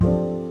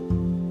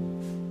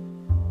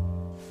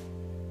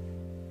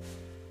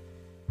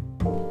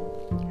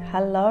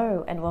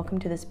Hello, and welcome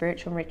to the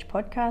Spiritual Rich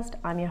podcast.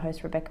 I'm your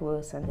host, Rebecca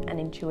Wilson, an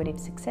intuitive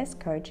success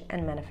coach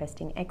and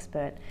manifesting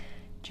expert.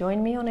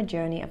 Join me on a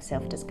journey of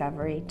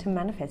self-discovery to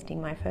manifesting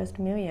my first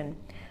million.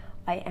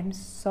 I am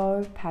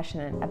so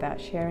passionate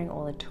about sharing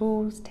all the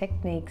tools,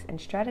 techniques,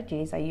 and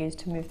strategies I use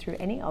to move through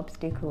any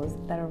obstacles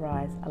that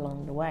arise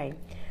along the way.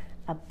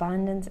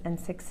 Abundance and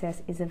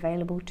success is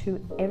available to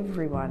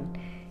everyone.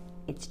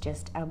 It's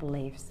just our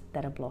beliefs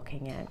that are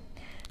blocking it.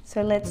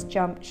 So let's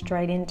jump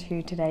straight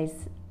into today's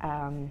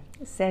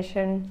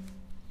session.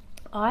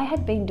 I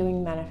had been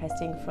doing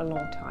manifesting for a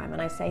long time,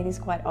 and I say this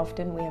quite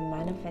often. We are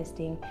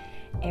manifesting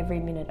every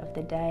minute of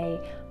the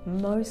day.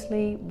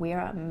 Mostly we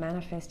are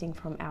manifesting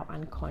from our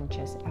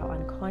unconscious. Our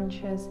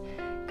unconscious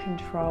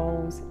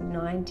controls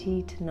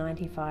 90 to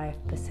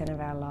 95% of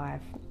our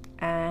life,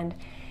 and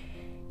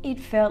it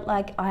felt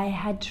like I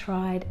had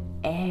tried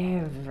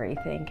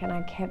everything and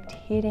I kept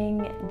hitting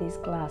this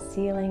glass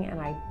ceiling and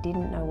I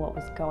didn't know what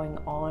was going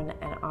on,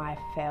 and I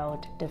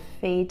felt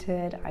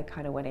defeated. I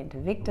kind of went into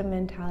victim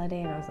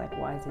mentality and I was like,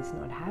 why is this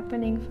not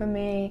happening for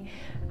me?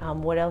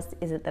 What else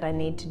is it that I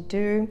need to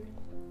do?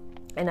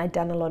 And I'd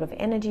done a lot of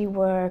energy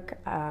work,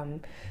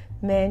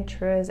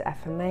 mantras,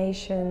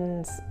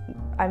 affirmations.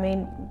 I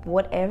mean,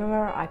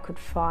 whatever I could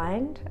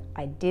find,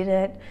 I did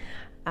it.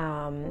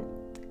 And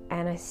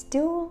I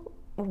still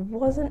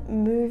wasn't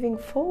moving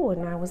forward,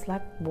 and I was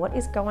like, what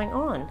is going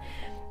on?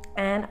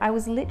 And I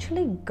was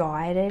literally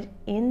guided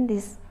in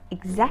this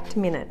exact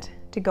minute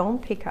to go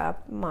and pick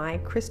up my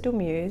Crystal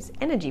Muse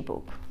energy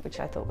book, which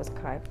I thought was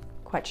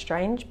quite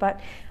strange, but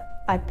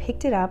I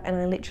picked it up and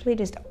I literally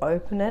just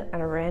opened it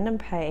at a random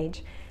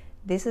page.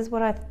 This is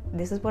what I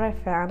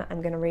found.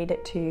 I'm going to read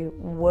it to you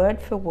word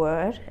for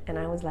word. And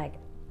I was like,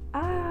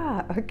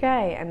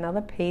 okay,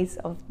 another piece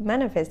of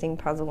manifesting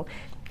puzzle.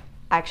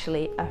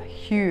 Actually, a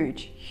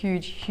huge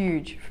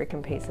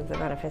freaking piece of the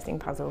manifesting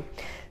puzzle.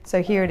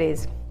 So here it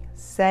is.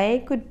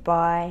 Say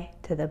goodbye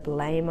to the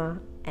blamer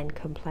and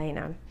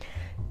complainer.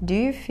 Do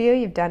you feel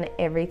you've done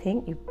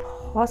everything you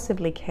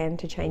possibly can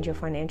to change your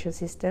financial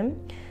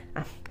situation,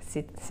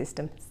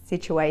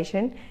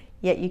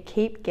 yet you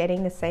keep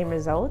getting the same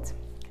results?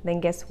 Then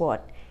guess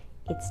what?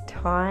 It's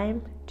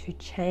time to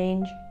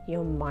change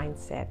your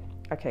mindset.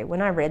 Okay,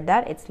 when I read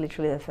that, it's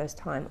literally the first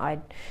time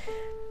I'd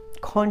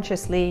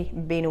consciously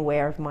been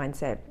aware of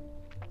mindset.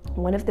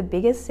 One of the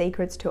biggest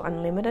secrets to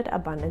unlimited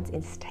abundance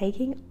is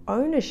taking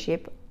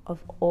ownership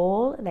of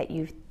all that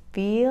you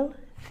feel,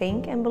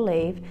 think, and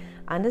believe,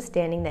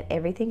 understanding that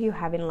everything you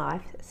have in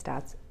life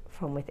starts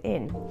from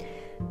within.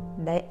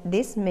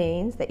 This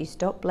means that you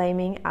stop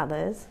blaming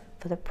others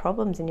for the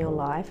problems in your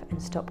life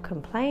and stop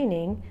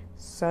complaining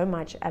so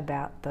much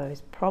about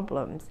those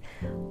problems.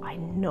 I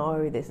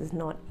know this is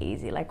not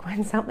easy. Like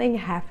when something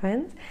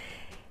happens,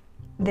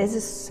 there's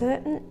a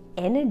certain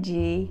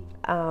energy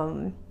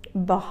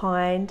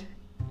behind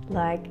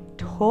like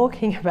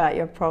talking about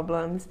your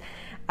problems,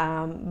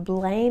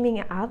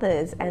 blaming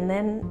others, and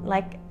then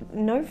like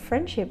no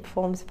friendship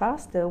forms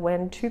faster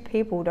when two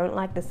people don't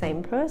like the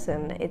same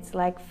person. It's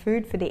like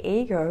food for the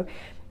ego,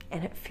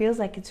 and it feels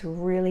like it's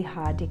really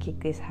hard to kick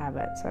this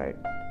habit. So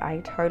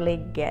I totally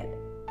get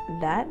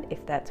that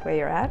if that's where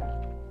you're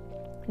at.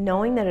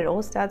 Knowing that it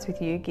all starts with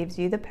you gives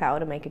you the power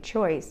to make a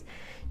choice.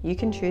 You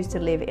can choose to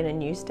live in a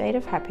new state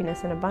of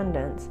happiness and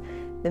abundance.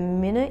 The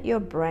minute your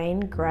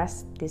brain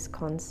grasps this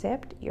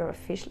concept, you're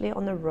officially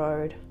on the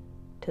road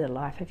to the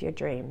life of your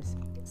dreams.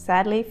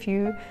 Sadly,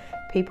 few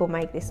people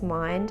make this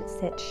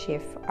mindset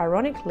shift.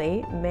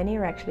 Ironically, many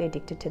are actually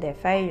addicted to their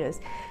failures.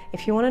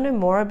 If you want to know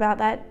more about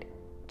that,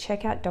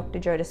 check out Dr.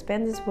 Joe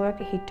Dispenza's work.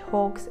 He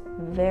talks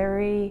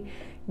very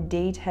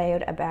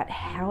detailed about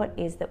how it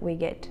is that we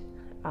get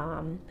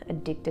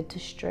addicted to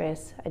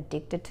stress,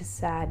 addicted to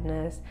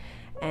sadness,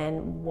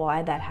 and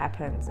why that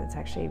happens. It's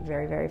actually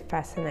very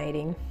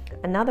fascinating.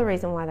 Another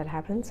reason why that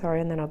happens,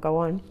 and then I'll go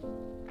on,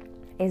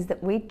 is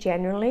that we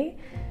generally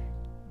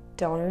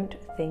don't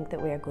think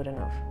that we are good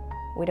enough.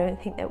 We don't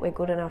think that we're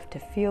good enough to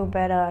feel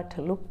better,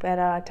 to look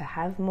better, to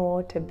have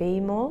more, to be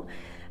more,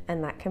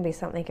 and that can be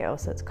something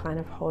else that's kind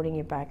of holding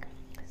you back.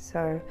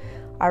 So,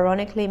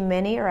 ironically,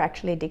 many are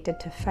actually addicted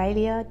to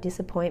failure,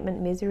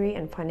 disappointment, misery,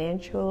 and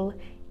financial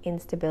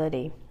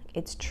instability.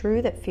 It's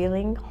true that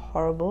feeling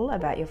horrible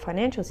about your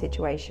financial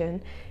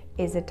situation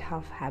is a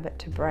tough habit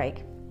to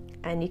break,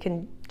 and you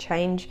can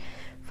change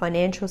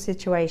financial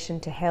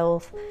situation to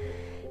health,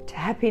 to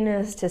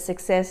happiness, to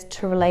success,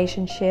 to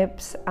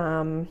relationships.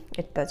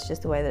 That's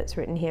just the way that it's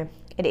written here.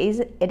 It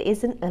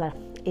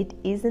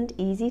isn't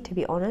easy to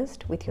be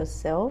honest with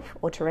yourself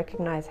or to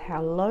recognize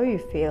how low you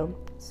feel.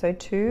 So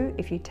too,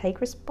 if you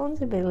take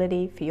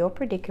responsibility for your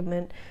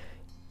predicament,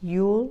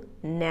 you'll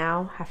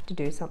now have to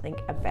do something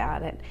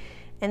about it.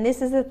 And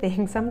this is the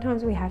thing,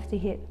 sometimes we have to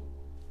hit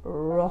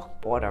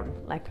rock bottom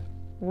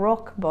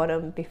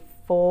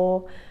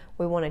before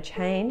we want to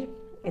change.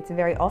 It's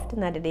very often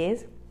that it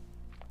is.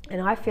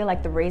 And I feel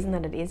like the reason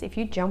that it is, if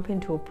you jump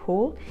into a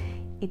pool,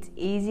 it's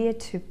easier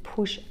to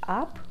push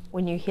up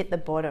when you hit the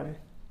bottom.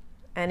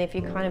 And if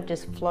you're kind of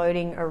just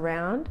floating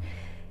around,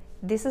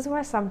 this is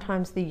why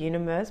sometimes the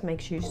universe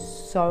makes you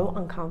so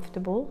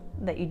uncomfortable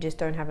that you just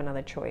don't have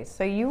another choice.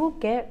 So you will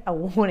get a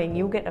warning,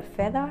 you'll get a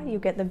feather, you'll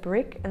get the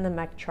brick and the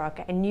Mack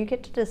truck, and you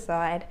get to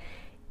decide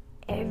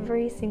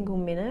every single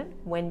minute,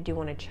 when do you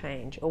want to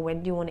change, or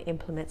when do you want to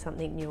implement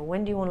something new, or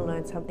when do you want to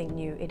learn something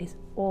new. It is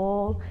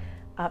all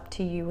up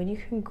to you. When you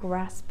can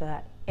grasp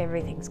that,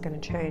 everything's going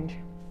to change.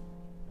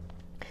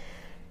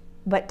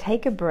 But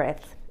take a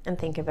breath and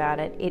think about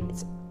it. It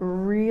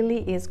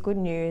really is good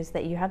news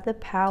that you have the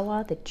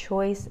power, the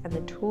choice, and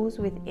the tools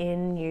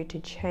within you to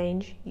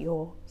change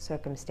your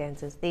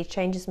circumstances. These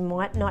changes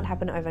might not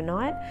happen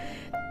overnight,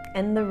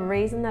 and the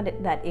reason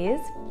that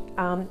is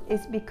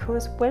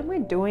because when we're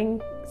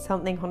doing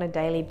something on a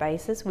daily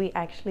basis, we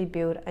actually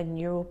build a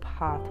neural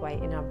pathway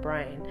in our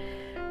brain.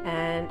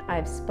 And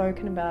I've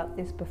spoken about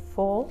this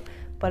before,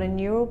 but a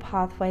neural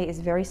pathway is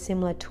very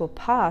similar to a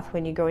path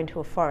when you go into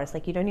a forest.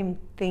 Like, you don't even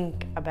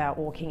think about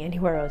walking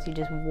anywhere else, you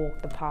just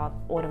walk the path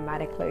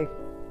automatically.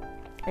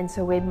 And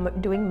so we're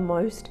doing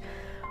most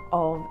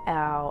of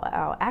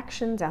our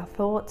actions, our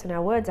thoughts, and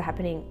our words are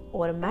happening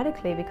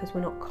automatically because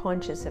we're not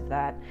conscious of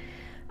that.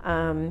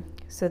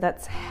 So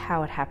that's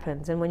how it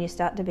happens. And when you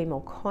start to be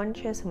more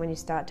conscious and when you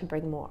start to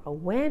bring more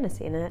awareness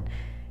in it,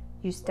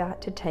 you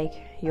start to take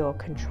your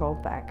control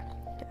back.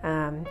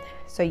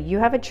 So you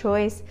have a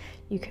choice.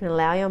 You can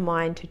allow your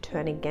mind to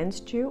turn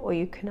against you, or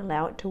you can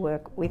allow it to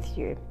work with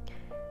you.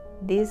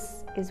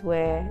 This is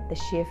where the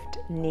shift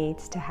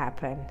needs to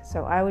happen.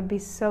 So I would be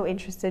so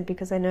interested,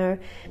 because I know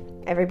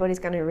everybody's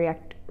going to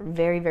react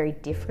very, very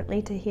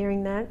differently to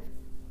hearing that.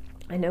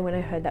 I know when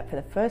I heard that for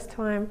the first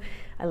time,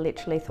 I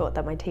literally thought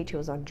that my teacher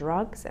was on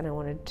drugs, and I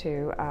wanted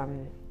to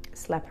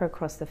slap her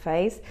across the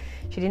face.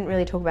 She didn't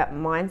really talk about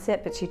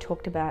mindset, but she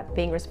talked about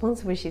being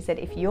responsible. She said,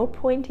 if you're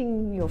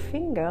pointing your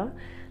finger,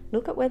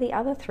 look at where the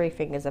other 3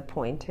 fingers are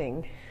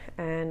pointing.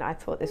 And I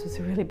thought this was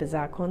a really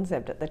bizarre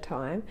concept at the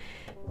time,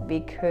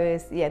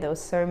 because there were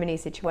so many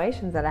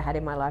situations that I had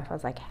in my life. I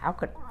was like, how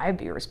could I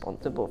be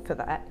responsible for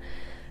that?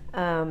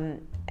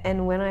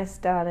 And when I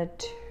started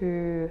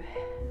to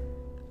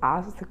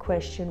ask the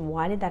question,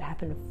 why did that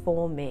happen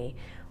for me?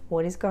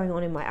 What is going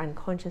on in my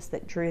unconscious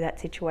that drew that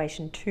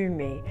situation to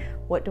me?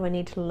 What do I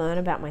need to learn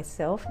about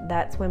myself?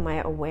 That's when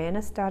my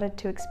awareness started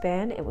to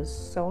expand. It was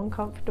so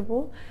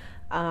uncomfortable.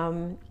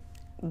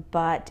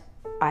 But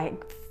I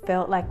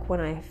felt like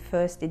when I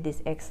first did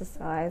this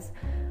exercise,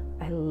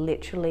 I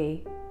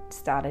literally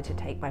started to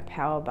take my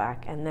power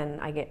back. And then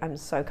I'm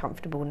so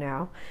comfortable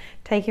now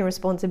taking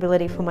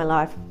responsibility for my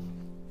life.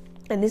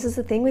 And this is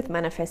the thing with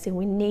manifesting.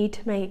 We need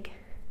to make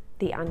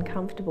the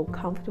uncomfortable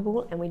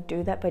comfortable, and we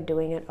do that by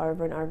doing it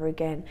over and over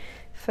again.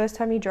 First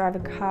time you drive a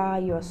car,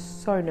 you're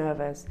so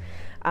nervous,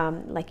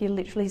 like you're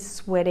literally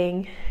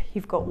sweating,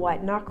 you've got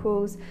white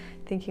knuckles,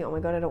 thinking, oh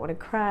my god, I don't want to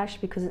crash,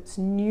 because it's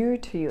new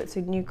to you, it's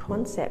a new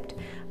concept.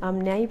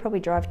 Now you probably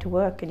drive to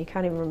work and you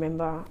can't even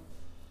remember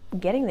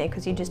getting there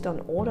because you're just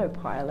on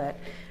autopilot.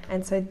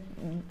 And so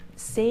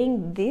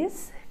seeing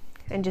this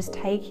and just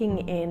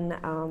taking in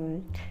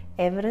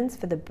evidence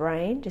for the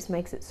brain just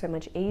makes it so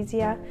much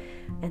easier,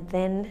 and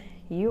then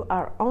you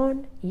are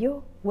on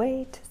your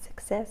way to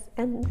success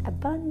and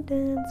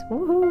abundance.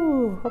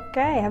 Woohoo!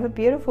 Okay, have a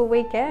beautiful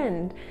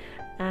weekend,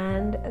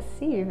 and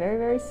see you very,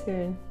 very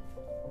soon.